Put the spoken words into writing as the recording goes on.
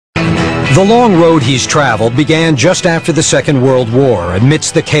The long road he's traveled began just after the Second World War,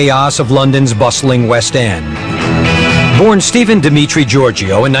 amidst the chaos of London's bustling West End. Born Stephen Dimitri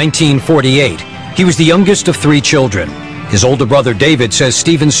Giorgio in 1948, he was the youngest of 3 children. His older brother David says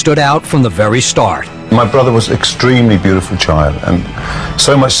Stephen stood out from the very start. My brother was an extremely beautiful child, and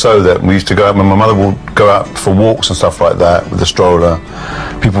so much so that we used to go out, when my mother would go out for walks and stuff like that with a stroller,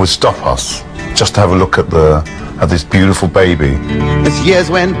 people would stop us just to have a look at this beautiful baby. As years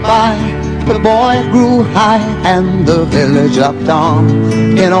went by, the boy grew high and the village looked on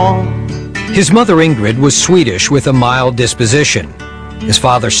in awe. His mother Ingrid was Swedish with a mild disposition. His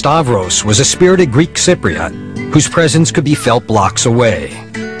father Stavros was a spirited Greek Cypriot whose presence could be felt blocks away.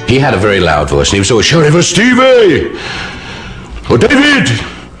 He had a very loud voice and he was always shouting for Stevie or David,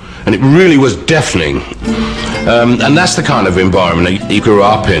 and it really was deafening. And that's the kind of environment he grew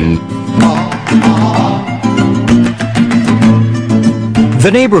up in. The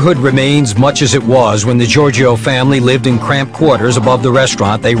neighborhood remains much as it was when the Giorgio family lived in cramped quarters above the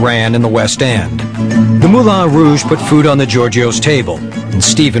restaurant they ran in the West End. The Moulin Rouge put food on the Giorgio's table, and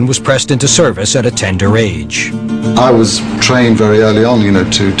Stephen was pressed into service at a tender age. I was trained very early on,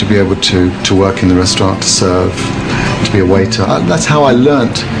 to be able to work in the restaurant, to serve, to be a waiter. That's how I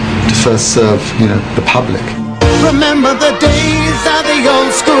learnt to first serve, the public. Remember the days of the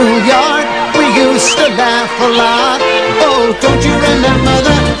old schoolyard? We used to laugh a lot. Oh, don't you remember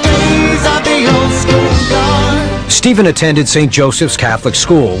the days of the old schoolyard? Stephen attended St. Joseph's Catholic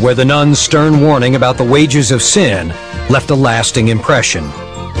School, where the nuns' stern warning about the wages of sin left a lasting impression.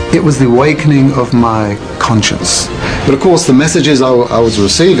 It was the awakening of my conscience. But of course, the messages I was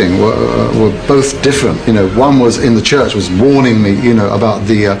receiving were both different. One was in the church, was warning me, about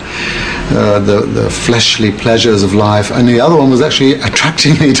the fleshly pleasures of life, and the other one was actually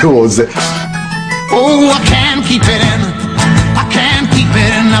attracting me towards it. Oh, I can't keep it in. I can't keep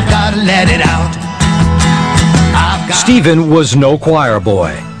it in. I've got to let it out. Stephen was no choir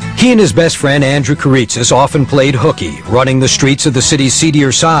boy. He and his best friend Andrew Karitsis often played hooky, running the streets of the city's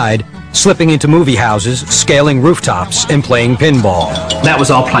seedier side, slipping into movie houses, scaling rooftops, and playing pinball. That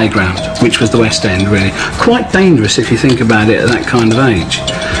was our playground, which was the West End, really. Quite dangerous if you think about it at that kind of age.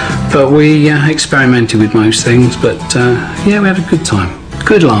 But we experimented with most things, but we had a good time.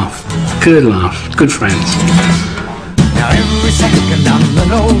 Good laugh, good friends. Now every second on the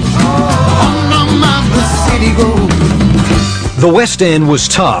nose, on the city goes. The West End was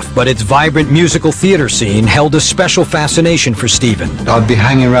tough, but its vibrant musical theater scene held a special fascination for Stephen. I'd be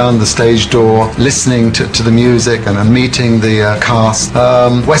hanging around the stage door, listening to the music and meeting the cast.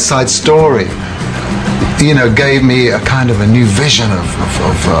 West Side Story, gave me a kind of a new vision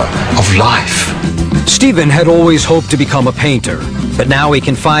of life. Stephen had always hoped to become a painter, but now he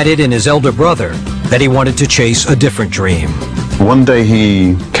confided in his elder brother that he wanted to chase a different dream. One day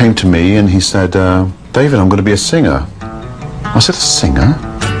he came to me and he said, David, I'm going to be a singer. I said, a singer?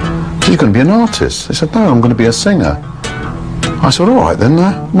 He said, you're going to be an artist. He said, no, I'm going to be a singer. I said, all right then,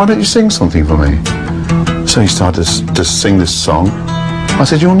 why don't you sing something for me? So he started to sing this song. I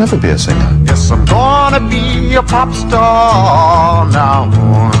said, you'll never be a singer. Yes, I'm going to be a pop star now.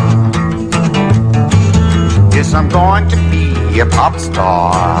 Yes, I'm going to be a pop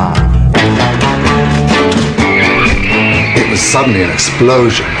star. It was suddenly an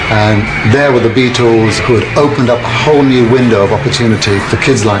explosion, and there were the Beatles, who had opened up a whole new window of opportunity for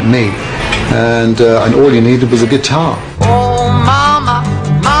kids like me, and all you needed was a guitar. Oh, mama,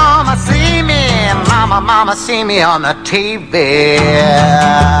 mama, see me, mama, see me on the TV.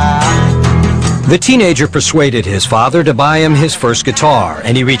 The teenager persuaded his father to buy him his first guitar,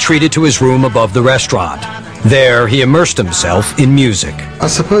 and he retreated to his room above the restaurant. There, he immersed himself in music. I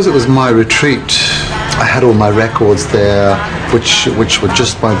suppose it was my retreat. I had all my records there, which were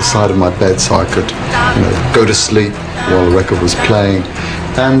just by the side of my bed, so I could, go to sleep while the record was playing.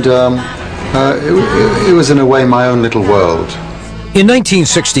 And it was, in a way, my own little world. In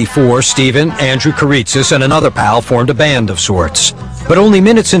 1964, Stephen, Andrew Karitsis, and another pal formed a band of sorts. But only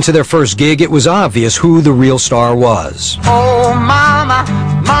minutes into their first gig, it was obvious who the real star was. Oh, mama,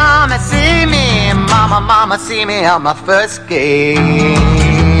 mama, see me. Mama, see me on my first gig.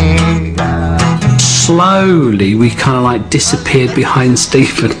 Slowly, we kind of disappeared behind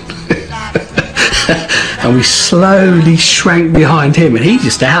Stephen. And we slowly shrank behind him, and he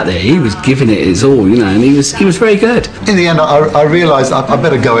just out there, he was giving it his all, and he was very good. In the end, I realized I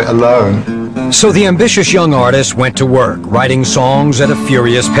better go it alone. So the ambitious young artist went to work, writing songs at a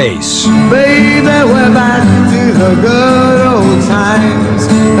furious pace. Baby, we're back to the good old times,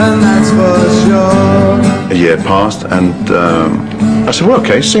 and that's for sure. A year passed, and I said, well,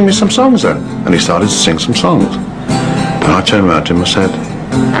 okay, sing me some songs then. And he started to sing some songs. And I turned around to him and said,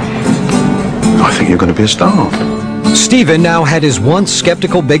 I think you're going to be a star. Stephen now had his once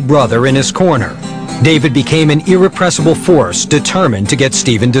skeptical big brother in his corner. David became an irrepressible force, determined to get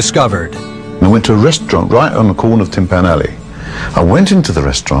Stephen discovered. I went to a restaurant right on the corner of Timpan Alley. I went into the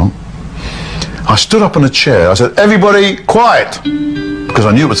restaurant. I stood up on a chair. I said, "Everybody quiet," because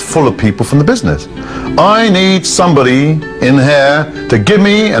I knew it was full of people from the business. "I need somebody in here to give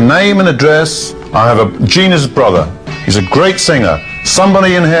me a name and address. I have a genius brother. He's a great singer.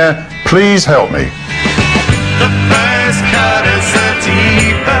 Somebody in here, please help me." The first cut is the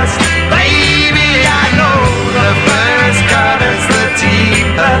deepest. Baby, I know the first cut is the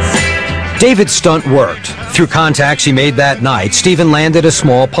deepest. David's stunt worked. Through contacts he made that night, Stephen landed a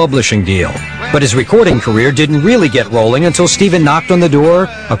small publishing deal. But his recording career didn't really get rolling until Stephen knocked on the door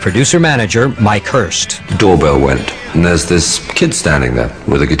of producer-manager Mike Hurst. The doorbell went, and there's this kid standing there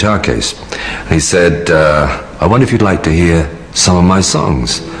with a guitar case. And he said, "I wonder if you'd like to hear some of my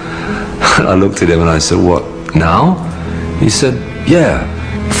songs." And I looked at him and I said, "What, now?" He said, "Yeah."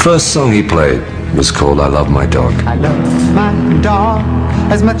 First song he played was called "I Love My Dog." I love my dog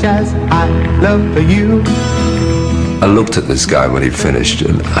as much as I love you. I looked at this guy when he finished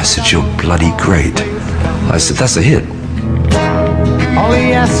and I said, "You're bloody great." I said, "That's a hit." All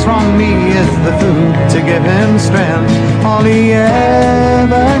he asks from me is the food to give him strength. All he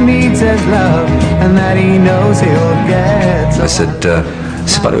ever needs is love, and that he knows he'll get. I said,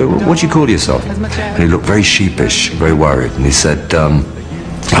 "By the way, what do you call yourself?" And he looked very sheepish, very worried. And he said,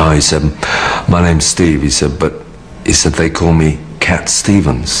 he said, "My name's Steve." He said, "But," he said, "they call me Cat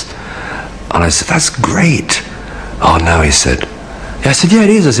Stevens." And I said, "That's great." "Oh, no," he said. I said, "Yeah, it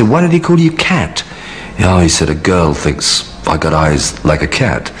is." I said, "Why did he call you Cat?" "Oh," he said, "a girl thinks I got eyes like a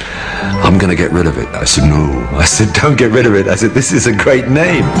cat. I'm going to get rid of it." I said, "No." I said, "Don't get rid of it." I said, "This is a great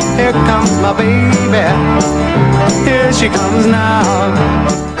name." Here comes my baby. Here she comes now.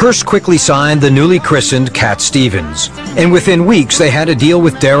 Hurst quickly signed the newly christened Cat Stevens. And within weeks, they had a deal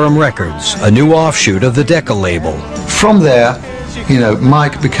with Durham Records, a new offshoot of the Decca label. From there,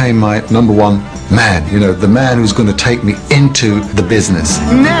 Mike became my number one man, the man who's going to take me into the business.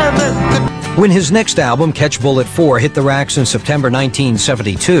 When his next album, Catch Bullet 4, hit the racks in September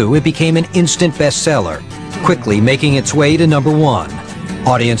 1972, it became an instant bestseller, quickly making its way to number one.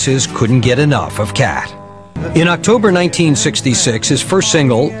 Audiences couldn't get enough of Cat. In October 1966, his first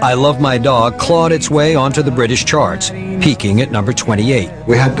single, I Love My Dog, clawed its way onto the British charts, peaking at number 28.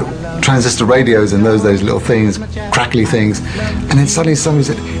 We had transistor radios in those days, little things, crackly things, and then suddenly somebody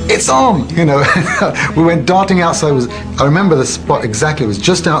said, "It's on!" We went darting outside. I remember the spot exactly. It was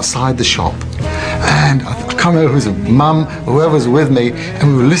just outside the shop, and I can't remember who's mum, whoever was with me, and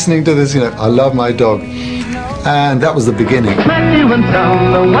we were listening to this, I Love My Dog. And that was the beginning. Matthew and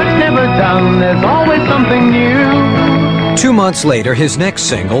Son, the work's never done, there's always something new. 2 months later, his next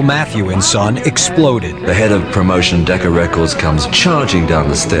single, Matthew and Son, exploded. The head of promotion, Decca Records, comes charging down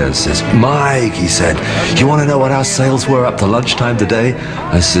the stairs, says, "Mike," he said, "you want to know what our sales were up to lunchtime today?"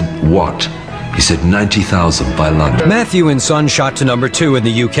 I said, "What?" He said, 90,000 by London. Matthew and Son shot to number 2 in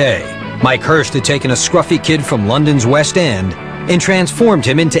the UK. Mike Hurst had taken a scruffy kid from London's West End and transformed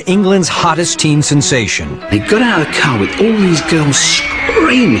him into England's hottest teen sensation. He got out of the car with all these girls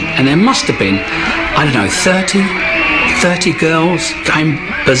screaming, and there must have been, 30 girls going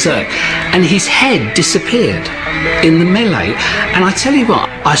berserk, and his head disappeared in the melee. And I tell you what,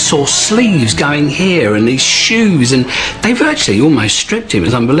 I saw sleeves going here and these shoes, and they virtually almost stripped him. It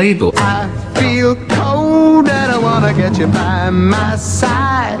was unbelievable. I feel cold and I want to get you by my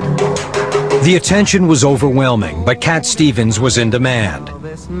side. The attention was overwhelming, but Cat Stevens was in demand.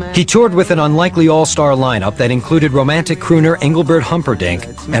 He toured with an unlikely all-star lineup that included romantic crooner Engelbert Humperdinck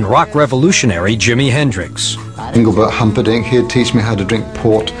and rock revolutionary Jimi Hendrix. Engelbert Humperdinck, he'd teach me how to drink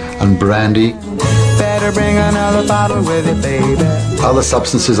port and brandy. Better bring another bottle with you, baby. Other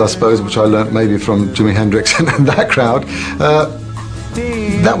substances, I suppose, which I learnt maybe from Jimi Hendrix and that crowd.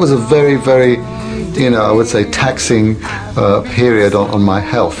 That was a very, very, I would say taxing period on my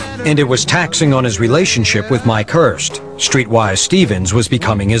health. And it was taxing on his relationship with Mike Hurst. Streetwise Stevens was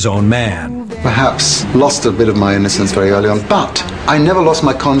becoming his own man. Perhaps lost a bit of my innocence very early on, but I never lost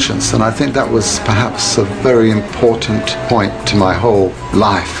my conscience, and I think that was perhaps a very important point to my whole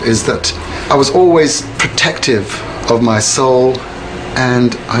life, is that I was always protective of my soul,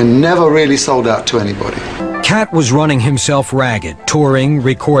 and I never really sold out to anybody. Cat was running himself ragged, touring,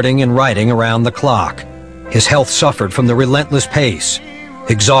 recording, and writing around the clock. His health suffered from the relentless pace.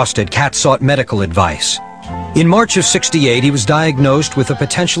 Exhausted, Cat sought medical advice. In March of '68, he was diagnosed with a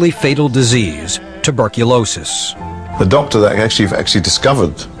potentially fatal disease, tuberculosis. The doctor that actually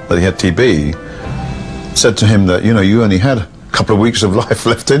discovered that he had TB said to him that, you only had a couple of weeks of life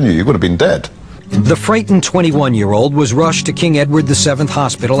left in you. You would have been dead. The frightened 21-year-old was rushed to King Edward VII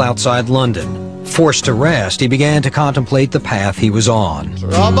Hospital outside London. Forced to rest, he began to contemplate the path he was on.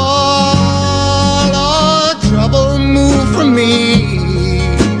 Trouble, oh, trouble, move from me.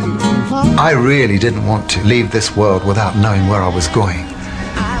 I really didn't want to leave this world without knowing where I was going.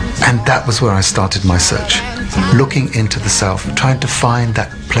 And that was where I started my search, looking into the self, trying to find that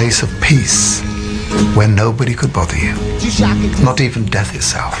place of peace where nobody could bother you, not even death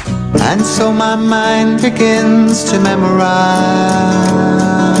itself. And so my mind begins to memorize,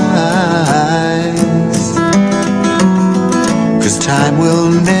 'cause time will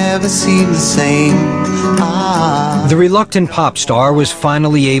never seem the same. The reluctant pop star was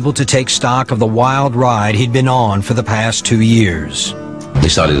finally able to take stock of the wild ride he'd been on for the past 2 years. He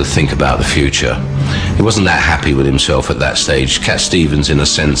started to think about the future. He wasn't that happy with himself at that stage. Cat Stevens, in a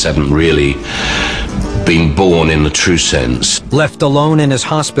sense, hadn't really been born in the true sense. Left alone in his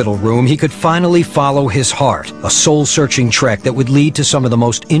hospital room, he could finally follow his heart, a soul-searching trek that would lead to some of the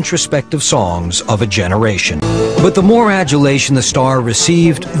most introspective songs of a generation. But the more adulation the star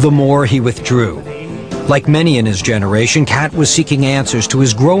received, the more he withdrew. Like many in his generation, Cat was seeking answers to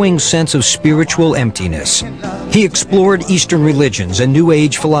his growing sense of spiritual emptiness. He explored Eastern religions and New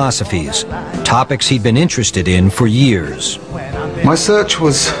Age philosophies, topics he'd been interested in for years. My search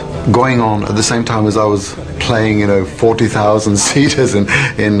was going on at the same time as I was playing, 40,000 seaters in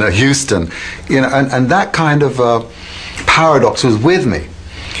Houston, and that kind of paradox was with me.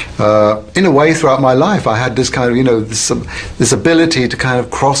 In a way, throughout my life, I had this kind of, this ability to kind of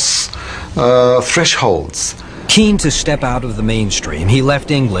cross thresholds. Keen to step out of the mainstream, he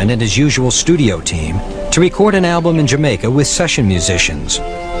left England and his usual studio team to record an album in Jamaica with session musicians.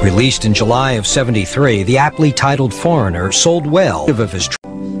 Released in July of '73, the aptly titled Foreigner sold well of his.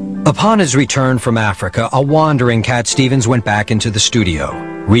 Upon his return from Africa, a wandering Cat Stevens went back into the studio.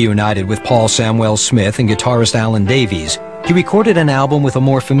 Reunited with Paul Samwell Smith and guitarist Alan Davies, he recorded an album with a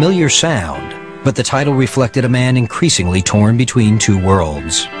more familiar sound, but the title reflected a man increasingly torn between two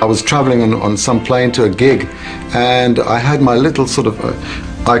worlds. I was traveling on some plane to a gig, and I had my little sort of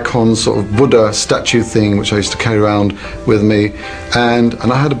icon, sort of Buddha statue thing, which I used to carry around with me, and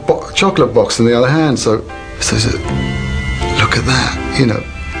I had a chocolate box in the other hand, so I said, look at that,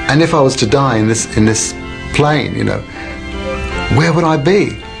 and if I was to die in this plane, where would I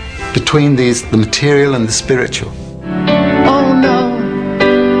be between the material and the spiritual? Oh no,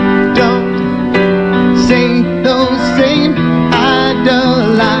 don't say those same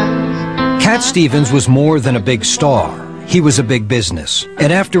idle lies. Cat Stevens was more than a big star. He was a big business.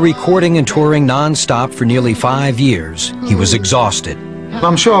 And after recording and touring non-stop for nearly 5 years, he was exhausted.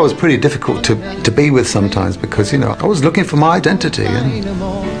 I'm sure I was pretty difficult to be with sometimes because, I was looking for my identity and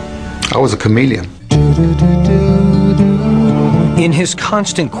I was a chameleon. In his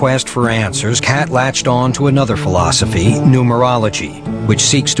constant quest for answers, Cat latched on to another philosophy, numerology, which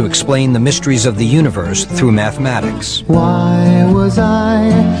seeks to explain the mysteries of the universe through mathematics. Why was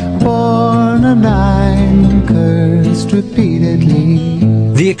I born a nine, cursed repeatedly?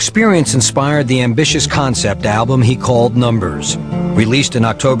 The experience inspired the ambitious concept album he called Numbers. Released in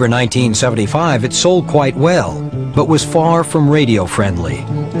October 1975, it sold quite well, but was far from radio-friendly,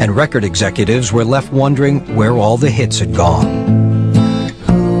 and record executives were left wondering where all the hits had gone.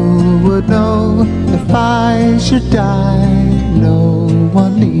 Who would know if I should die? No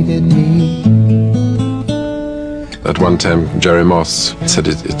one needed me. At one time, Jerry Moss said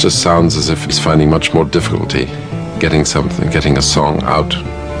it just sounds as if he's finding much more difficulty getting a song out,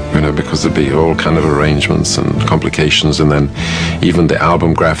 because there'd be all kind of arrangements and complications, and then even the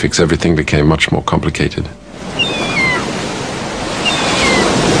album graphics, everything became much more complicated.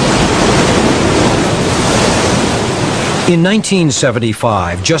 In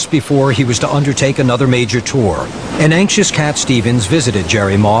 1975, just before he was to undertake another major tour, an anxious Cat Stevens visited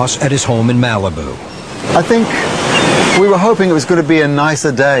Jerry Moss at his home in Malibu. I think we were hoping it was going to be a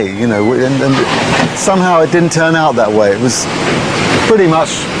nicer day, and somehow it didn't turn out that way. It was pretty much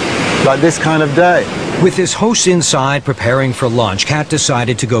like this kind of day. With his hosts inside preparing for lunch, Cat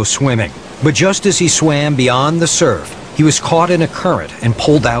decided to go swimming. But just as he swam beyond the surf, he was caught in a current and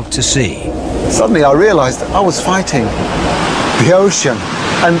pulled out to sea. Suddenly I realized that I was fighting the ocean,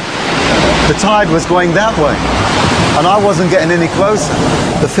 and the tide was going that way, and I wasn't getting any closer.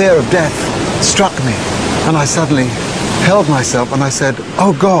 The fear of death struck me, and I suddenly held myself and I said,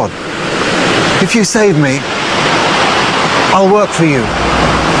 oh God, if you save me, I'll work for you.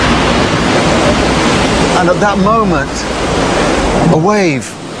 And at that moment, a wave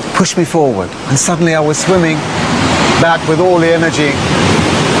pushed me forward, and suddenly I was swimming back with all the energy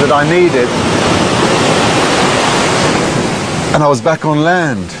that I needed, and I was back on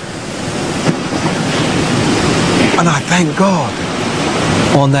land. And I thank God.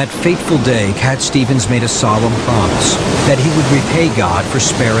 On that fateful day, Cat Stevens made a solemn promise that he would repay God for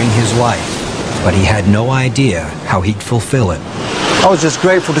sparing his life, but he had no idea how he'd fulfill it. I was just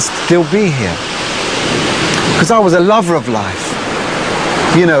grateful to still be here, because I was a lover of life,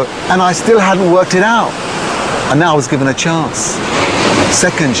 you know, and I still hadn't worked it out. And now I was given a chance,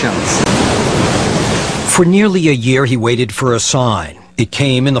 second chance. For nearly a year, he waited for a sign. It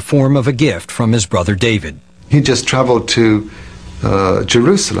came in the form of a gift from his brother David. He just traveled to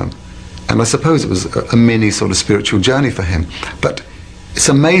Jerusalem, and I suppose it was a mini sort of spiritual journey for him. But it's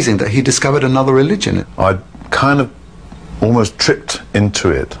amazing that he discovered another religion. I kind of almost tripped into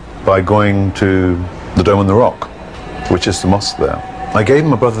it by going to the Dome on the Rock, which is the mosque there. I gave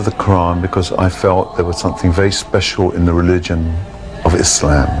my brother the Quran because I felt there was something very special in the religion of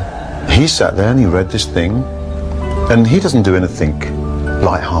Islam. He sat there and he read this thing, and he doesn't do anything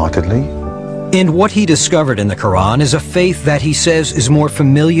lightheartedly. And what he discovered in the Quran is a faith that he says is more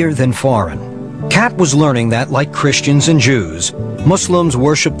familiar than foreign. Cat was learning that, like Christians and Jews, Muslims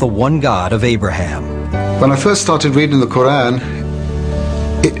worship the one God of Abraham. When I first started reading the Quran,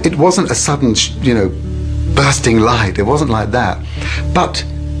 it wasn't a sudden, you know, bursting light. It wasn't like that. But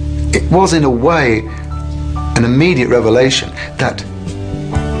it was, in a way, an immediate revelation that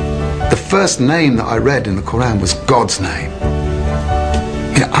the first name that I read in the Quran was God's name.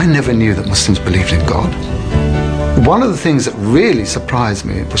 You know, I never knew that Muslims believed in God. One of the things that really surprised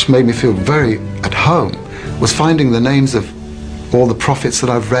me, which made me feel very at home, was finding the names of all the prophets that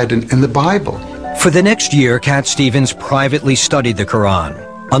I've read in the Bible. For the next year, Cat Stevens privately studied the Quran.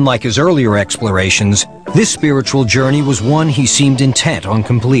 Unlike his earlier explorations, this spiritual journey was one he seemed intent on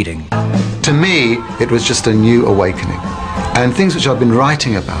completing. To me, it was just a new awakening. And things which I've been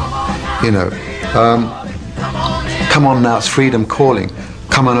writing about, you know, come on now, it's freedom calling.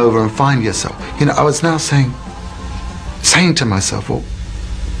 Come on over and find yourself. You know, I was now saying to myself, well,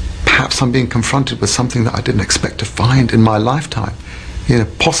 perhaps I'm being confronted with something that I didn't expect to find in my lifetime. You know,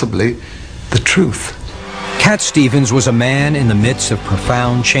 possibly the truth. Cat Stevens was a man in the midst of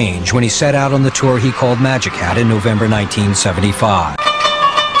profound change when he set out on the tour he called Magic Hat in November 1975.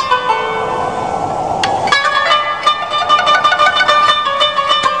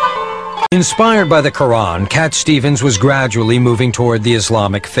 Inspired by the Quran, Cat Stevens was gradually moving toward the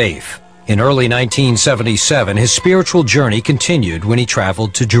Islamic faith. In early 1977, his spiritual journey continued when he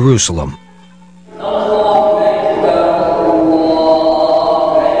traveled to Jerusalem.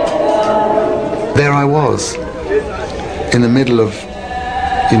 There I was, in the middle of,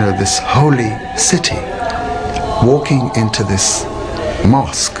 you know, this holy city, walking into this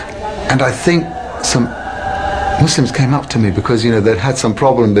mosque. And I think some Muslims came up to me because, you know, they'd had some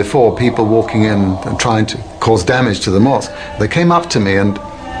problem before, people walking in and trying to cause damage to the mosque. They came up to me and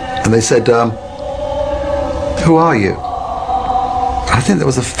they said, who are you? I think that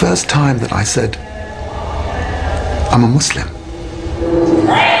was the first time that I said, I'm a Muslim.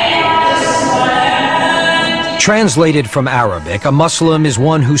 Translated from Arabic, a Muslim is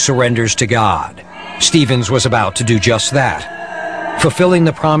one who surrenders to God. Stevens was about to do just that, fulfilling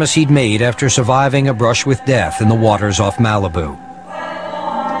the promise he'd made after surviving a brush with death in the waters off Malibu.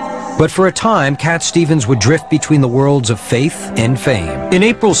 But for a time, Cat Stevens would drift between the worlds of faith and fame. In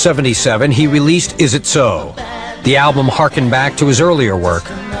April '77, he released Is It So? The album harkened back to his earlier work,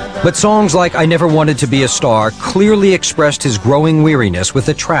 but songs like I Never Wanted to Be a Star clearly expressed his growing weariness with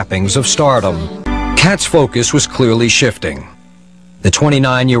the trappings of stardom. Cat's focus was clearly shifting. The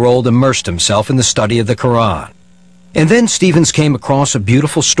 29-year-old immersed himself in the study of the Quran. And then Stevens came across a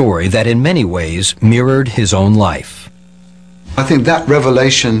beautiful story that in many ways mirrored his own life. I think that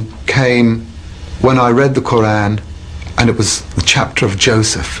revelation came when I read the Quran, and it was the chapter of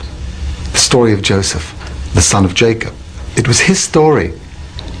Joseph, the story of Joseph, the son of Jacob. It was his story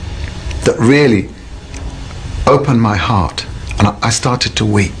that really opened my heart, and I started to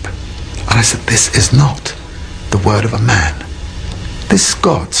weep. And I said, this is not the word of a man. This is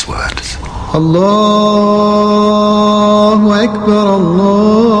God's word. Allahu Akbar,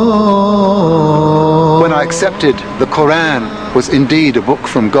 Allah. When I accepted the Quran was indeed a book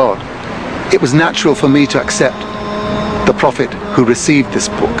from God, it was natural for me to accept the prophet who received this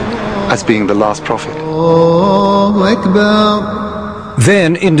book as being the last prophet. Allahu Akbar.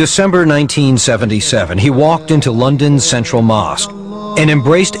 Then, in December 1977, he walked into London's Central Mosque and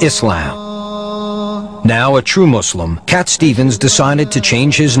embraced Islam. Now a true Muslim, Cat Stevens decided to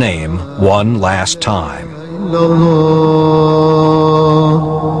change his name one last time.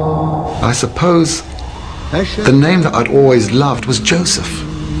 I suppose the name that I'd always loved was Joseph.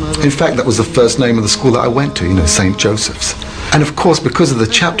 In fact, that was the first name of the school that I went to, you know, St. Joseph's. And of course, because of the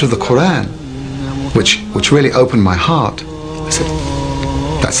chapter of the Quran, which really opened my heart. I said,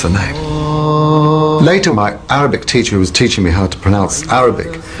 that's the name. Later, my Arabic teacher who was teaching me how to pronounce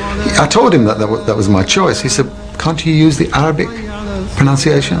Arabic, I told him that was my choice. He said, can't you use the Arabic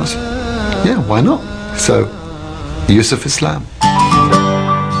pronunciation? I said, yeah, why not? So, Yusuf Islam.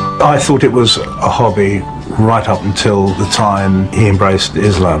 I thought it was a hobby right up until the time he embraced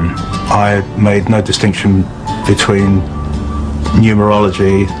Islam. I made no distinction between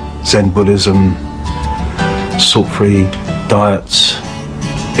numerology, Zen Buddhism, salt-free diets.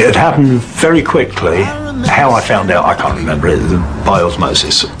 It had happened very quickly. How I found out, I can't remember it, by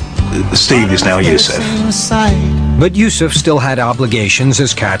osmosis. Steve is now Yusuf. But Yusuf still had obligations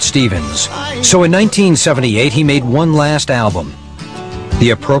as Cat Stevens. So in 1978, he made one last album.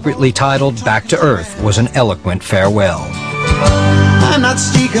 The appropriately titled Back to Earth was an eloquent farewell. I'm not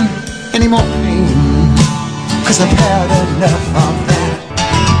seeking any more pain, 'cause I've had enough of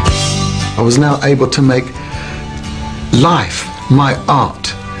that. I was now able to make life my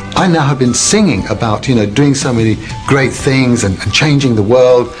art. I now have been singing about, doing so many great things and changing the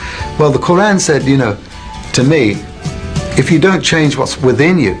world. Well, the Quran said, to me, if you don't change what's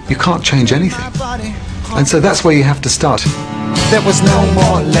within you, you can't change anything. And so that's where you have to start. There was no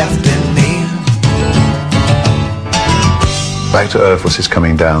more left in me. Back to Earth was his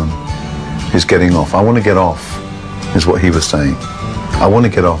coming down, his getting off. I want to get off, is what he was saying. I want to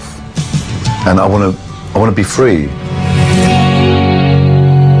get off, and I want to be free.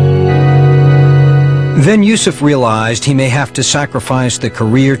 Then Yusuf realized he may have to sacrifice the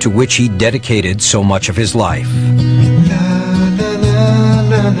career to which he dedicated so much of his life.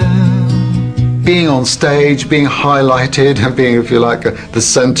 Being on stage, being highlighted, and being, if you like, the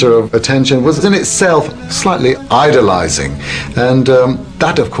center of attention was in itself slightly idolizing. And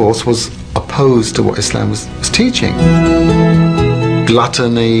that, of course, was opposed to what Islam was teaching.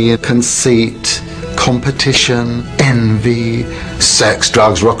 Gluttony, conceit, competition, envy, sex,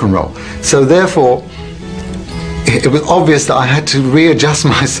 drugs, rock and roll. So therefore, it was obvious that I had to readjust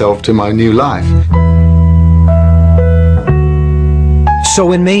myself to my new life.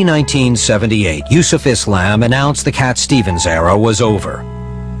 So in May 1978, Yusuf Islam announced the Cat Stevens era was over.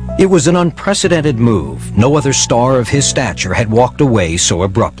 It was an unprecedented move. No other star of his stature had walked away so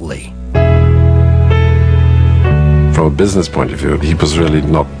abruptly. From a business point of view, he was really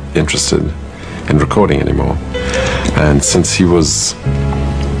not interested in recording anymore. And since he was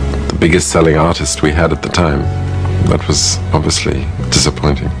the biggest selling artist we had at the time, that was obviously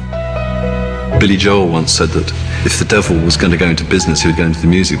disappointing. Billy Joel once said that if the devil was going to go into business, he would go into the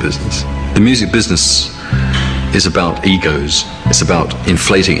music business. The music business is about egos. It's about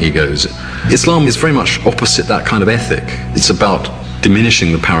inflating egos. Islam is very much opposite that kind of ethic. It's about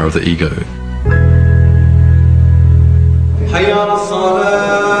diminishing the power of the ego.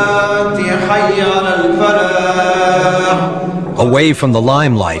 Away from the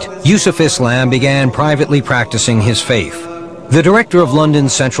limelight, Yusuf Islam began privately practicing his faith. The director of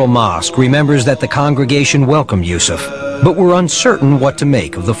London's Central Mosque remembers that the congregation welcomed Yusuf, but were uncertain what to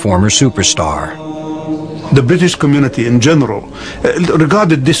make of the former superstar. The British community in general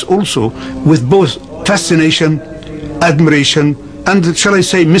regarded this also with both fascination, admiration, and, shall I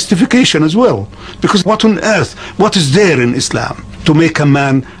say, mystification as well. Because what on earth, what is there in Islam to make a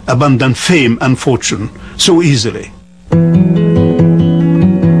man abandon fame and fortune so easily?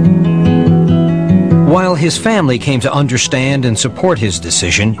 While his family came to understand and support his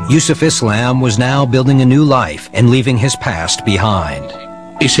decision, Yusuf Islam was now building a new life and leaving his past behind.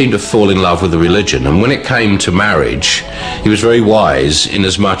 He seemed to fall in love with the religion, and when it came to marriage, he was very wise in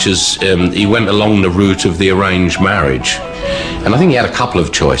as much as he went along the route of the arranged marriage. And I think he had a couple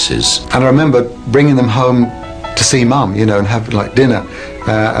of choices. And I remember bringing them home to see Mum, and have like dinner.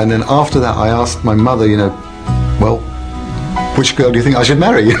 And then after that, I asked my mother, well, which girl do you think I should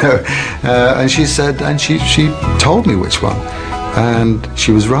marry, and she said, and she told me which one, and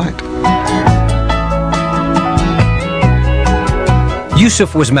she was right.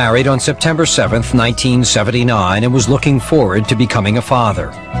 Yusuf was married on September 7th, 1979, and was looking forward to becoming a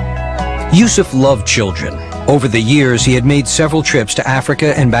father. Yusuf loved children. Over the years, he had made several trips to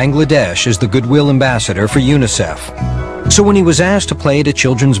Africa and Bangladesh as the Goodwill Ambassador for UNICEF. So when he was asked to play at a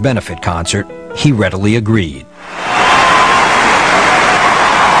children's benefit concert, he readily agreed.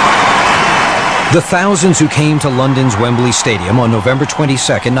 The thousands who came to London's Wembley Stadium on November 22,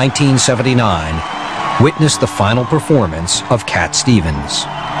 1979, witnessed the final performance of Cat Stevens.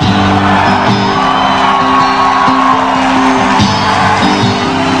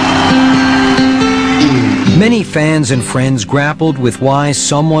 Many fans and friends grappled with why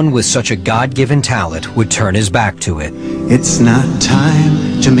someone with such a God-given talent would turn his back to it. It's not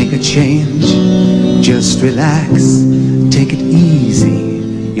time to make a change. just relax, take it easy.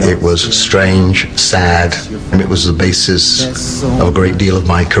 It was strange, sad, and it was the basis of a great deal of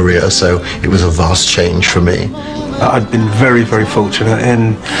my career, so it was a vast change for me. I'd been very, very fortunate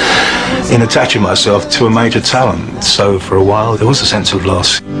in attaching myself to a major talent, so for a while there was a sense of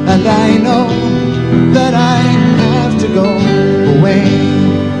loss. And I know that I have to go away.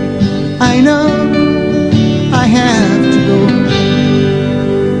 I know I have to go.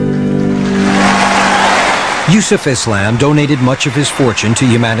 Yusuf Islam donated much of his fortune to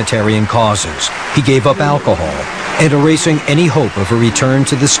humanitarian causes. He gave up alcohol, and erasing any hope of a return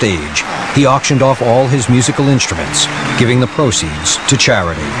to the stage, he auctioned off all his musical instruments, giving the proceeds to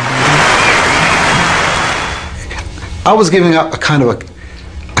charity. I was giving up a kind of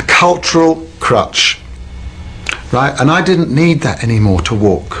a cultural crutch, right? And I didn't need that anymore to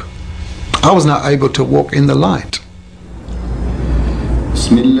walk. I was now able to walk in the light.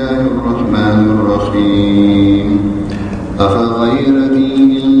 بسم الله الرحمن الرحيم أفغير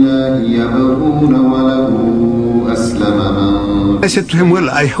دين الله يبغون وله أسلم من. I said to him, well,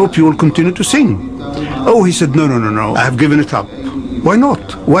 I hope you will continue to sing. Oh, he said, no, I have given it up. Why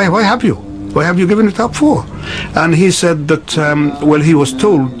not? Why have you? Why have you given it up for? And he said that, well, he was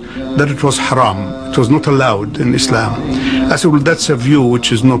told that it was haram. It was not allowed in Islam. I said, well, that's a view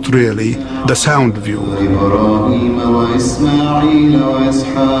which is not really the sound view.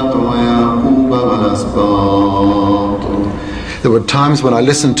 There were times when I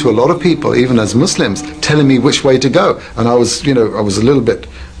listened to a lot of people, even as Muslims, telling me which way to go. And I was a little bit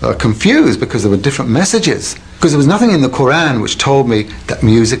confused because there were different messages. Because there was nothing in the Quran which told me that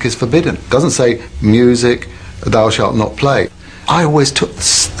music is forbidden. It doesn't say music, thou shalt not play. I always took the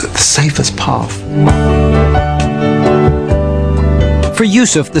safest path. For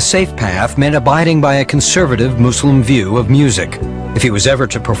Yusuf, the safe path meant abiding by a conservative Muslim view of music. If he was ever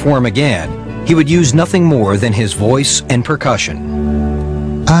to perform again, he would use nothing more than his voice and percussion.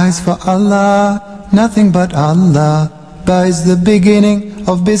 Eyes for Allah, nothing but Allah. Ba is the beginning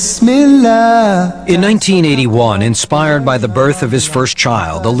of Bismillah. In 1981, inspired by the birth of his first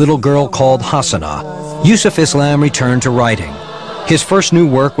child, a little girl called Hasana, Yusuf Islam returned to writing. His first new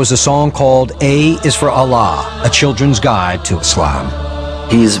work was a song called A is for Allah, a children's guide to Islam.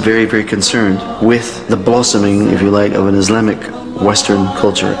 He is very, very concerned with the blossoming, if you like, of an Islamic Western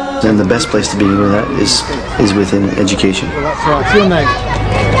culture. And the best place to be with that is within education. Well, that's right. What's your name?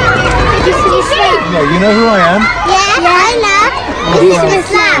 Yeah, you know who I am? Yeah, I know. Yusuf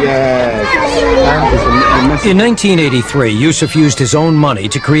Islam. Yes. In 1983, Yusuf used his own money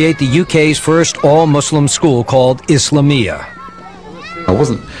to create the UK's first all-Muslim school called Islamia. I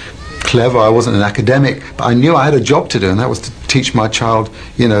wasn't clever, I wasn't an academic, but I knew I had a job to do, and that was to teach my child,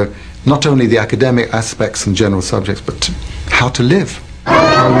 not only the academic aspects and general subjects, but how to live.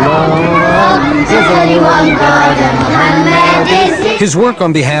 His work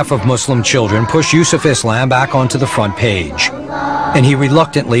on behalf of Muslim children pushed Yusuf Islam back onto the front page, and he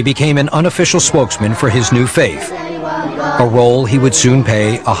reluctantly became an unofficial spokesman for his new faith, a role he would soon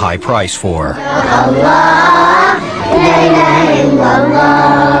pay a high price for.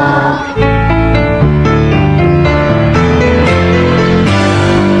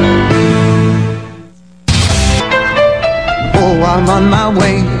 Oh, I'm on my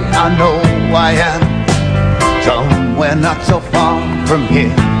way, I know I am. Somewhere not so far from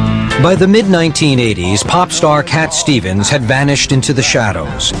here. By the mid-1980s, pop star Cat Stevens had vanished into the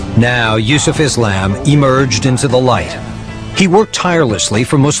shadows. Now, Yusuf Islam emerged into the light. He worked tirelessly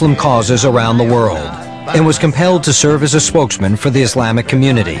for Muslim causes around the world and was compelled to serve as a spokesman for the Islamic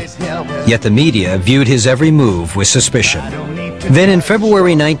community. Yet the media viewed his every move with suspicion. Then in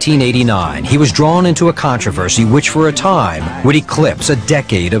February 1989, he was drawn into a controversy which for a time would eclipse a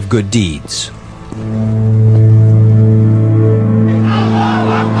decade of good deeds.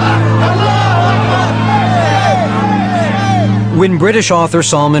 When British author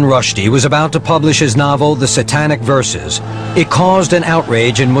Salman Rushdie was about to publish his novel The Satanic Verses, it caused an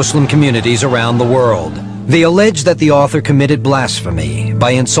outrage in Muslim communities around the world. They alleged that the author committed blasphemy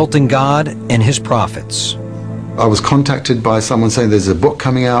by insulting God and his prophets. I was contacted by someone saying there's a book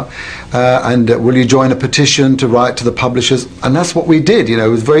coming out and will you join a petition to write to the publishers? And that's what we did, it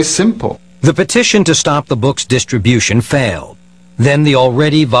was very simple. The petition to stop the book's distribution failed. Then the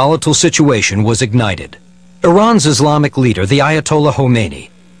already volatile situation was ignited. Iran's Islamic leader, the Ayatollah Khomeini,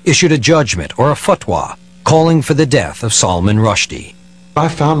 issued a judgment or a fatwa calling for the death of Salman Rushdie. I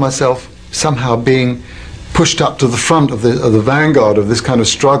found myself somehow being pushed up to the front of the vanguard of this kind of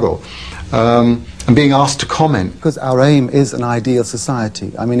struggle and being asked to comment. Because our aim is an ideal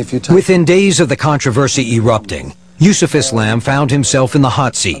society. I mean, if you take... Within days of the controversy erupting, Yusuf Islam found himself in the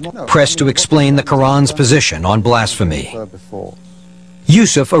hot seat, pressed to explain the Quran's position on blasphemy.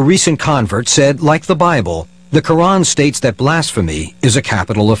 Yusuf, a recent convert, said, like the Bible, the Quran states that blasphemy is a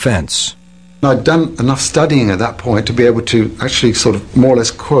capital offense. I'd done enough studying at that point to be able to actually sort of more or less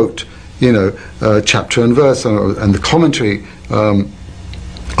quote, chapter and verse and the commentary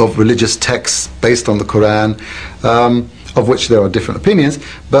of religious texts based on the Quran, of which there are different opinions.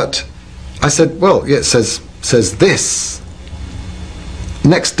 But I said, well, yeah, it says this.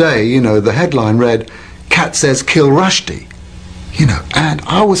 Next day, the headline read, "Cat says kill Rushdie," and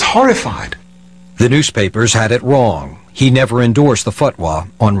I was horrified. The newspapers had it wrong. He never endorsed the fatwa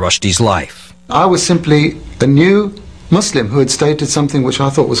on Rushdie's life. I was simply a new Muslim who had stated something which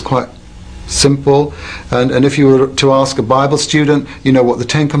I thought was quite simple, and if you were to ask a Bible student, what the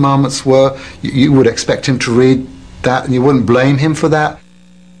Ten Commandments were, you would expect him to read that, and you wouldn't blame him for that.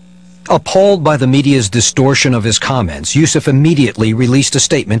 Appalled by the media's distortion of his comments, Yusuf immediately released a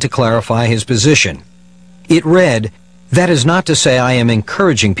statement to clarify his position. It read, "That is not to say I am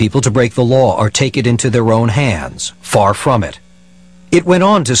encouraging people to break the law or take it into their own hands. Far from it." It went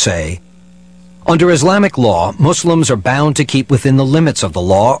on to say, "Under Islamic law, Muslims are bound to keep within the limits of the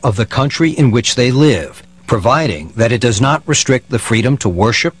law of the country in which they live, providing that it does not restrict the freedom to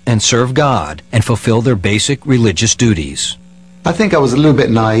worship and serve God and fulfill their basic religious duties." I think I was a little bit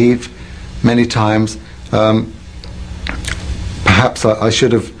naive many times. Perhaps I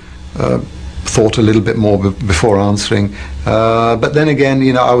should have thought a little bit more before answering. But then again,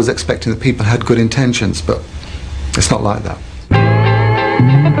 I was expecting that people had good intentions, but it's not like that.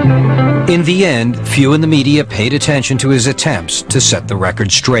 In the end, few in the media paid attention to his attempts to set the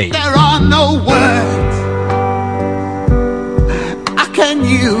record straight. There are no words I can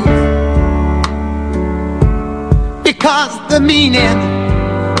use, because the meaning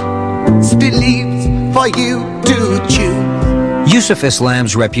still leaves for you to choose. Yusuf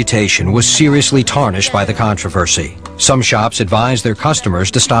Islam's reputation was seriously tarnished by the controversy. Some shops advised their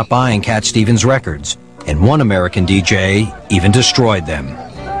customers to stop buying Cat Stevens records, and one American DJ even destroyed them.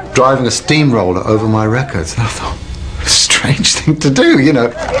 Driving a steamroller over my records, and I thought, strange thing to do,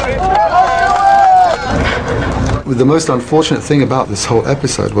 The most unfortunate thing about this whole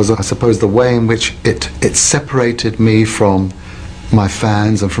episode was, I suppose, the way in which it separated me from my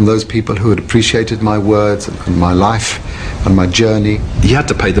fans and from those people who had appreciated my words and my life and my journey. He had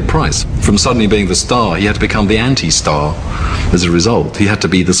to pay the price. From suddenly being the star, he had to become the anti-star as a result. He had to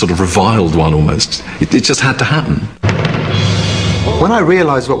be the sort of reviled one almost. It just had to happen. When I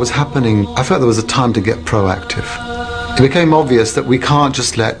realized what was happening, I felt there was a time to get proactive. It became obvious that we can't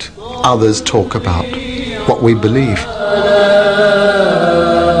just let others talk about what we believe.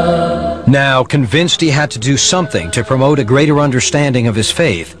 Now, convinced he had to do something to promote a greater understanding of his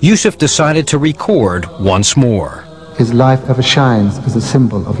faith, Yusuf decided to record once more. His life ever shines as a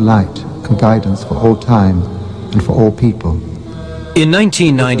symbol of light and guidance for all time and for all people. In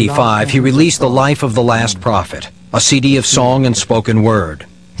 1995, he released The Life of the Last Prophet, a CD of song and spoken word.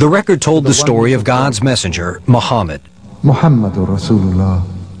 The record told the story of God's messenger, Muhammad. Muhammadur Rasulullah.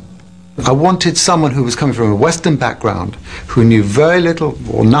 I wanted someone who was coming from a Western background, who knew very little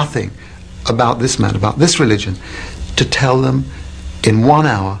or nothing about this man, about this religion, to tell them in 1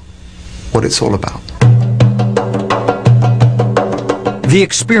 hour what it's all about. The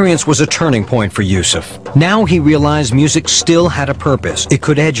experience was a turning point for Yusuf. Now he realized music still had a purpose. It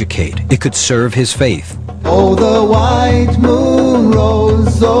could educate. It could serve his faith. Oh, the white moon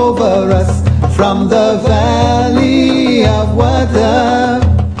rose over us from the valley of water.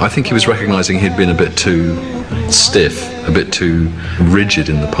 I think he was recognizing he'd been a bit too stiff, a bit too rigid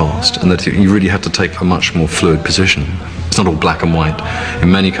in the past, and that you really had to take a much more fluid position. It's not all black and white. In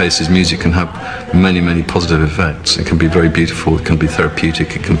many cases, music can have many, many positive effects. It can be very beautiful, it can be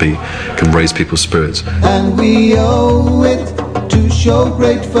therapeutic, it can raise people's spirits. And we owe it to show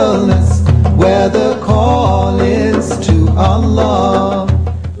gratefulness where the call is to Allah.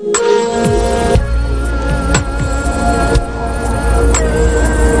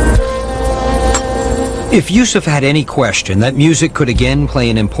 If Yusuf had any question that music could again play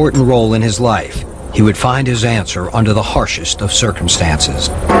an important role in his life, he would find his answer under the harshest of circumstances.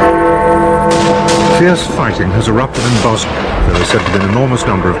 Fierce fighting has erupted in Bosnia. There are said to be an enormous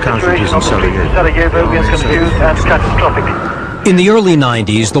number of casualties in Sarajevo. In the early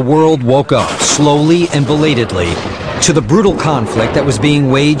 90s, the world woke up, slowly and belatedly, to the brutal conflict that was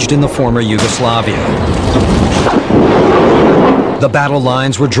being waged in the former Yugoslavia. The battle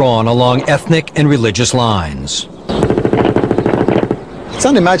lines were drawn along ethnic and religious lines. It's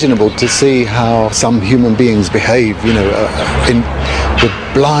unimaginable to see how some human beings behave, with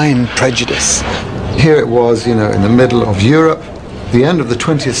blind prejudice. Here it was, you know, in the middle of Europe, the end of the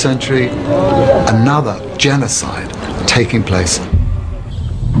 20th century, another genocide taking place.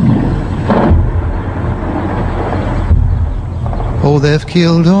 Oh, they've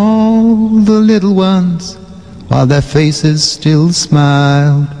killed all the little ones while their faces still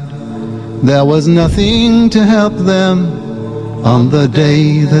smiled. There was nothing to help them on the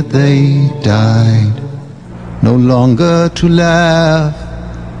day that they died. No longer to laugh,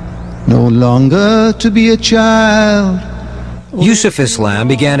 no longer to be a child. Yusuf Islam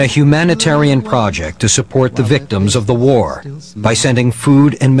began a humanitarian project to support the victims of the war by sending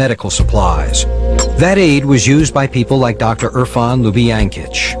food and medical supplies. That aid was used by people like Dr. Irfan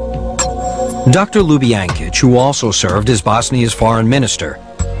Ljubijankic. Dr. Ljubijankic, who also served as Bosnia's foreign minister,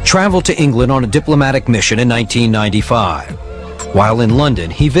 traveled to England on a diplomatic mission in 1995. While in London,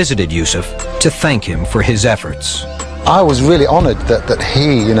 he visited Yusuf to thank him for his efforts. I was really honored that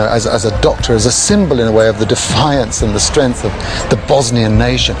he, you know, as a doctor, as a symbol in a way of the defiance and the strength of the Bosnian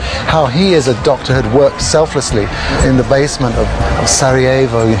nation, how he as a doctor had worked selflessly in the basement of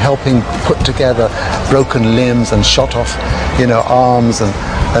Sarajevo, helping put together broken limbs and shot off, you know, arms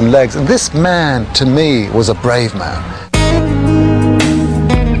and legs. And this man, to me, was a brave man.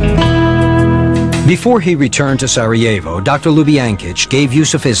 Before he returned to Sarajevo, Dr. Ljubijankic gave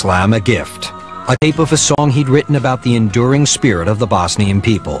Yusuf Islam a gift, a tape of a song he'd written about the enduring spirit of the Bosnian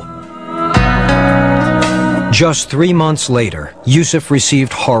people. Just 3 months later, Yusuf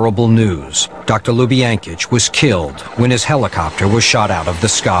received horrible news. Dr. Ljubijankic was killed when his helicopter was shot out of the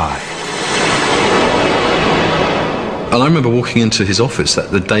sky. And I remember walking into his office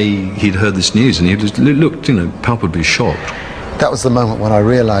the day he'd heard this news, and he looked, you know, palpably shocked. That was the moment when I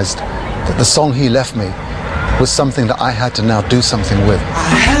realized that the song he left me was something that I had to now do something with.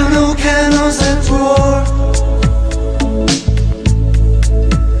 I have no candles that roar,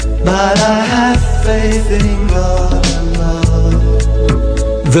 but I have faith in God and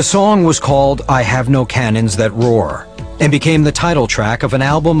love. The song was called I Have No Cannons That Roar and became the title track of an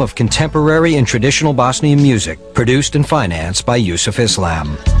album of contemporary and traditional Bosnian music produced and financed by Yusuf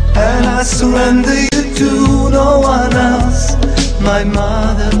Islam. And I surrender you to no one else, my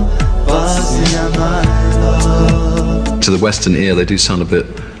mother, Bosnia, my love. To the Western ear, they do sound a bit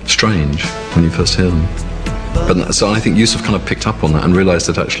strange when you first hear them. But so I think Yusuf kind of picked up on that and realized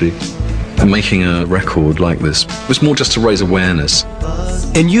that actually making a record like this was more just to raise awareness.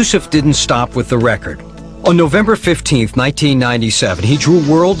 And Yusuf didn't stop with the record. On November 15th, 1997, he drew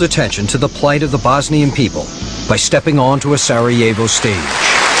world attention to the plight of the Bosnian people by stepping onto a Sarajevo stage.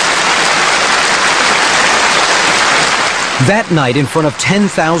 That night, in front of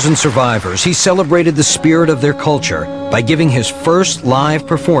 10,000 survivors, he celebrated the spirit of their culture by giving his first live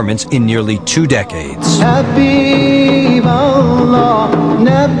performance in nearly 2 decades. Habib Allah,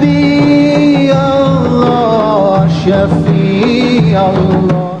 Nabi Allah, Shafi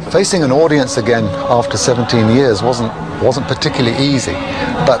Allah. Facing an audience again after 17 years wasn't particularly easy,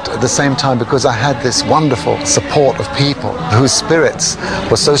 but at the same time, because I had this wonderful support of people whose spirits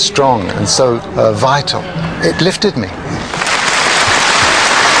were so strong and so vital, it lifted me.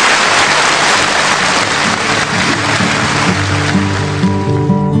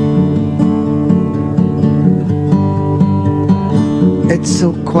 It's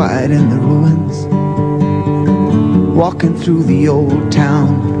so quiet in the ruins, walking through the old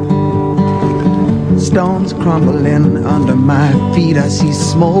town. Stones crumbling under my feet, I see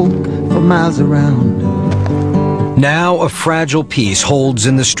smoke for miles around. Now a fragile peace holds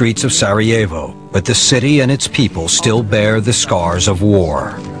in the streets of Sarajevo, but the city and its people still bear the scars of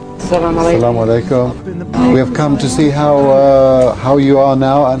war. Assalamu alaikum. We have come to see how you are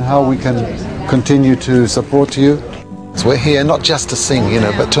now and how we can continue to support you. So we're here not just to sing, you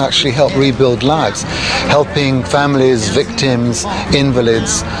know, but to actually help rebuild lives, helping families, victims,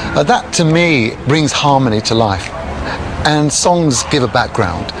 invalids. That to me brings harmony to life. And songs give a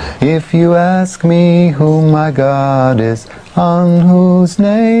background. If you ask me who my God is, on whose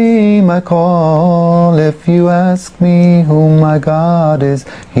name I call, if you ask me who my God is,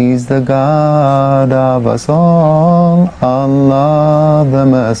 He's the God of us all, Allah the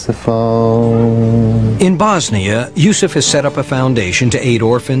Merciful. In Bosnia, Yusuf has set up a foundation to aid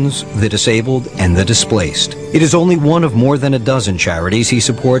orphans, the disabled, and the displaced. It is only one of more than a dozen charities he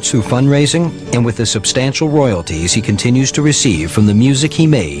supports through fundraising and with the substantial royalties he continues to receive from the music he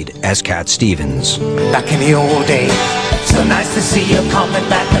made as Cat Stevens. Back in the old days, so nice to see you coming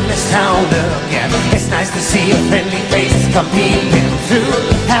back in this town again. It's nice to see your friendly faces come peeking through.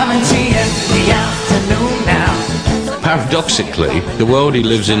 Haven't you in the afternoon now? paradoxically, the world he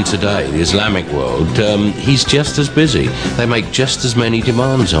lives in today, the Islamic world, he's just as busy. They make just as many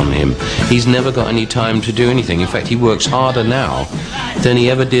demands on him. He's never got any time to do anything. In fact, he works harder now than he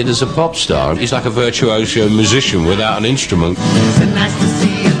ever did as a pop star. He's like a virtuoso musician without an instrument. It's nice to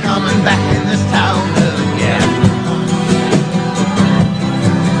see you coming back in this town again.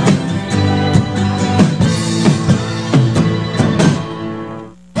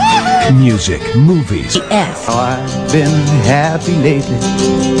 Music, movies. I've been happy lately,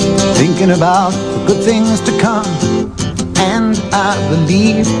 thinking about the good things to come, and I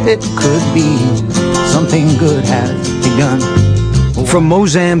believe it could be something good has begun. From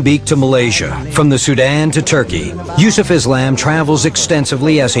Mozambique to Malaysia, from the Sudan to Turkey, Yusuf Islam travels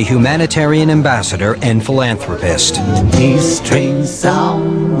extensively as a humanitarian ambassador and philanthropist. These trains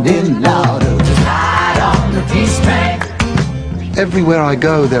sounding louder tonight on the peace train. Everywhere I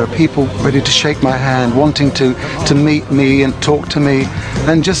go, there are people ready to shake my hand, wanting to meet me and talk to me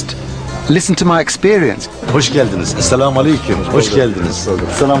and just listen to my experience. Hoş geldiniz. Esselamu aleyküm. Hoş geldiniz.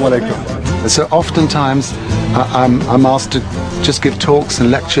 Esselamu aleyküm. So oftentimes I'm asked to just give talks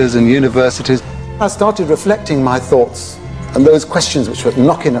and lectures in universities. I started reflecting my thoughts and those questions which were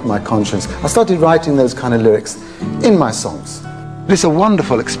knocking at my conscience. I started writing those kind of lyrics in my songs. It's a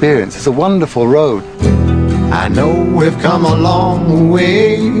wonderful experience. It's a wonderful road. I know we've come a long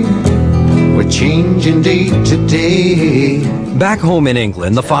way. We're changing day to day. Back home in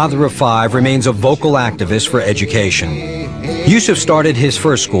England, the father of five remains a vocal activist for education. Yusuf started his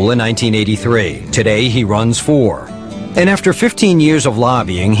first school in 1983. Today, he runs 4. And after 15 years of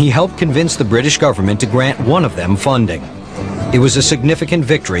lobbying, he helped convince the British government to grant one of them funding. It was a significant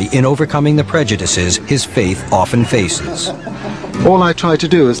victory in overcoming the prejudices his faith often faces. All I try to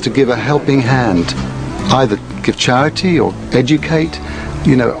do is to give a helping hand. Either give charity or educate,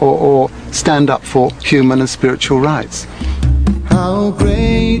 or stand up for human and spiritual rights. How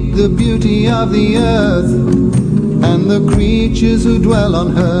great the beauty of the earth and the creatures who dwell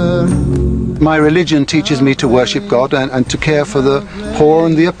on her. My religion teaches me to worship God and to care for the poor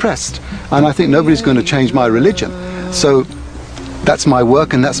and the oppressed. And I think nobody's going to change my religion. So that's my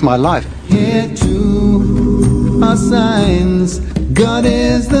work and that's my life. Here too are signs. God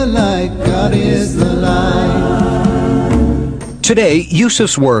is the light, God is the light. Today,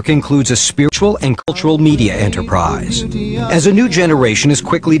 Yusuf's work includes a spiritual and cultural media enterprise. As a new generation is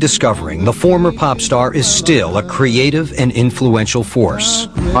quickly discovering, the former pop star is still a creative and influential force.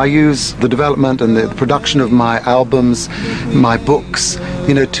 I use the development and the production of my albums, my books,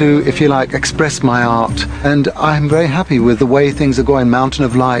 to, if you like, express my art. And I'm very happy with the way things are going. Mountain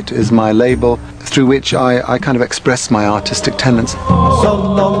of Light is my label through which I kind of express my artistic tendency.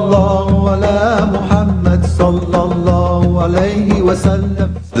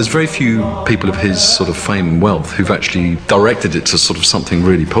 There's very few people of his sort of fame and wealth who've actually directed it to sort of something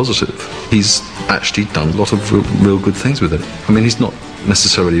really positive. He's actually done a lot of real good things with it. I mean, he's not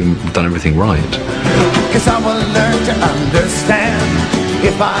necessarily done everything right. Cause I will learn to understand.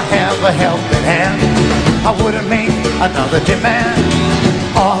 If I have a helping hand, I wouldn't make another demand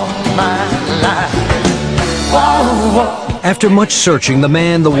all my life. Whoa, whoa. After much searching, the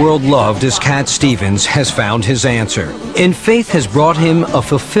man the world loved as Cat Stevens has found his answer. And faith has brought him a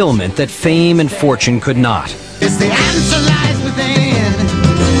fulfillment that fame and fortune could not. It's the answer lies within.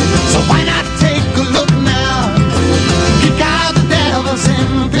 So why not take a look now? Kick out the devil's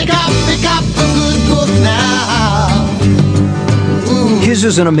sin. Pick up a good book now. His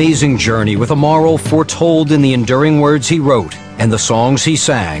is an amazing journey with a moral foretold in the enduring words he wrote and the songs he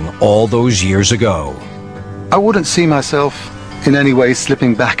sang all those years ago. I wouldn't see myself in any way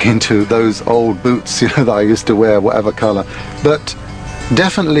slipping back into those old boots, that I used to wear, whatever color. But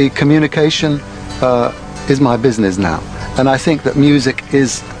definitely communication is my business now. And I think that music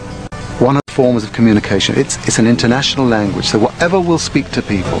is one of the forms of communication. It's an international language. So whatever will speak to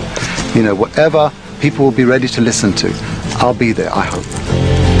people, whatever people will be ready to listen to, I'll be there, I hope.